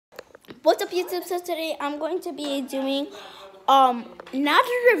What's up, YouTube? So today I'm going to be doing not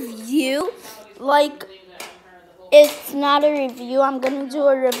a review, like it's not a review. I'm gonna do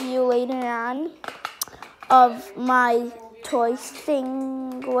a review later on of my toy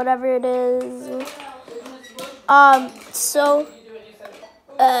thing, whatever it is. So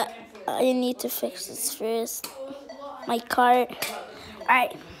I need to fix this first. My cart.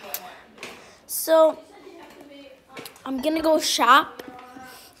 Alright. So I'm gonna go shop.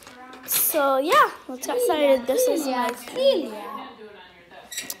 So yeah, let's get started. This is my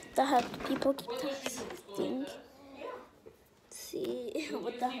the heck people keep texting. See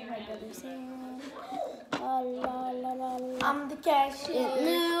what the heck my brother's saying. La, la, la, la, la. I'm the cashier. It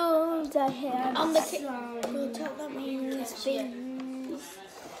moves. I have I'm the some tell them things.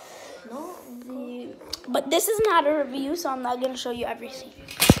 No. But this is not a review, so I'm not gonna show you everything.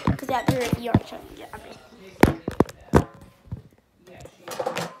 Because after a review, I'm showing you everything.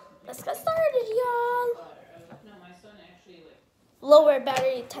 Let's get started, y'all. Lower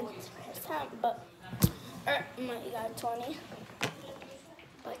battery 10%, but my God, 20.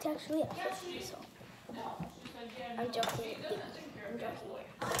 But it's actually at 50, so I'm joking.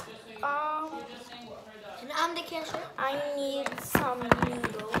 And I'm the cashier. I need some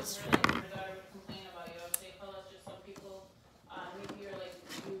noodles.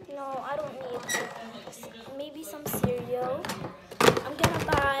 No, I don't need. Maybe some cereal. I'm gonna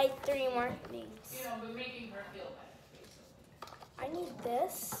buy 3 more things. I need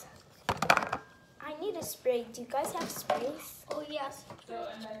this. I need a spray. Do you guys have sprays? Oh yes.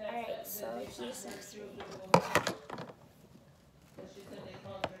 Alright, so here's some spray.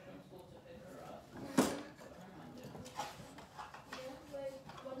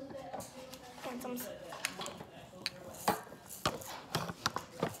 And some.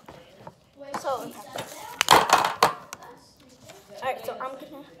 So, alright, so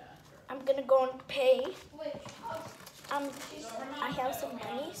I'm gonna go and pay. I have some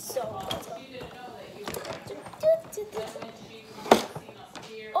money, so let's go.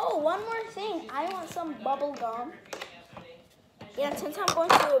 Oh, one more thing. I want some bubble gum. And since I'm going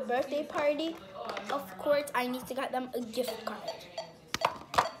to a birthday party, of course I need to get them a gift card.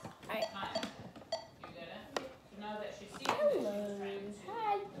 Alright. Hello.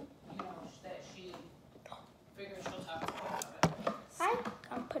 Hi. Hi.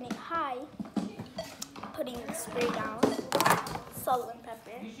 I'm putting the spray down. Salt and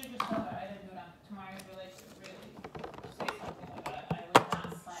pepper.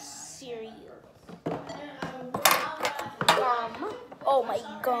 Cereal. Gum. Oh my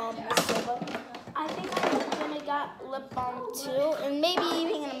gum. I think I'm gonna get lip balm too, and maybe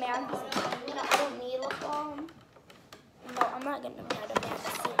even a magazine. I don't need lip balm. No, I'm not gonna get a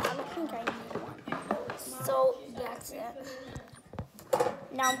magazine. I don't think I need one. So that's it.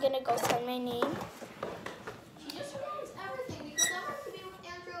 Now I'm gonna go sign my name. She just ruins everything because I wanted to be with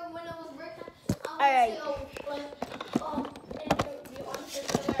Andrew when it was break time. Alright.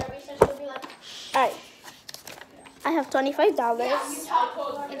 Alright. I have $25.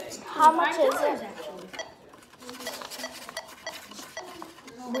 How much is it?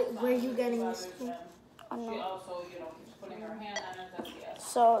 Wait, where are you getting this from? Oh, no.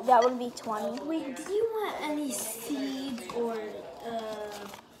 So that would be 20. Wait, do you want any seeds or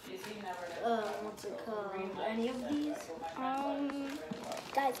what's it called? Any of these?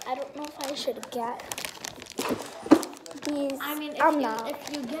 Guys, I don't know if I should get these. I mean, if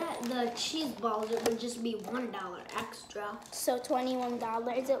you get the cheese balls, it would just be $1 extra. So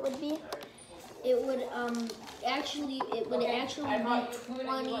 $21 it would be. It would actually be $26.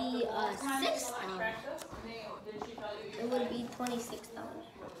 It would be $26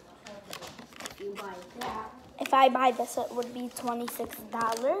 if you buy that. If I buy this, it would be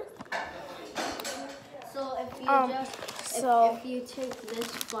 $26. So if you if you take this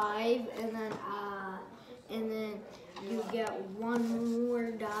 5 and then you get $1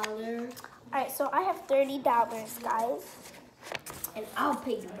 more. Alright, so I have $30, guys. And I'll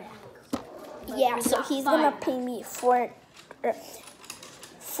pay you back. Yeah, so he's gonna pay me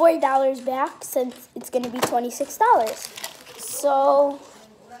 $40 back since it's gonna be $26. So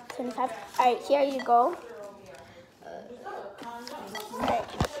 25. Alright, here you go.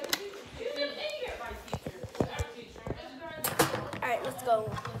 Alright, let's go.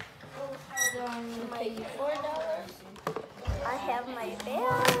 Pay you $4. I have my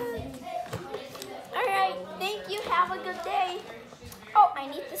bag. Alright, thank you. Have a good day. Oh, I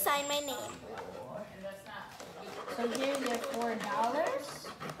need to sign my name. So here's your $4.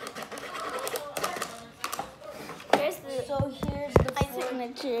 Here's my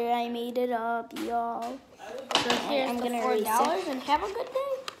signature. I made it up, y'all. So here's I'm the gonna $4 and have a good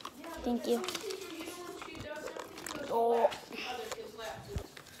day. Thank you. Oh.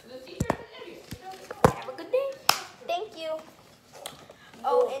 Have a good day. Thank you.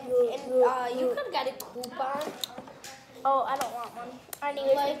 Oh, and you could have got a coupon. Oh, I don't want one.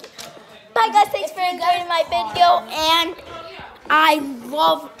 Anyway, bye guys. Thanks for enjoying my video, and I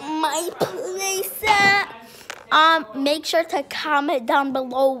love my playset. Make sure to comment down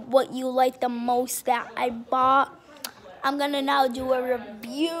below what you like the most that I bought. I'm gonna now do a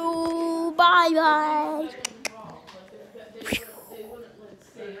review. Bye bye.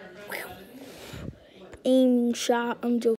 Aiming shot. I'm joking.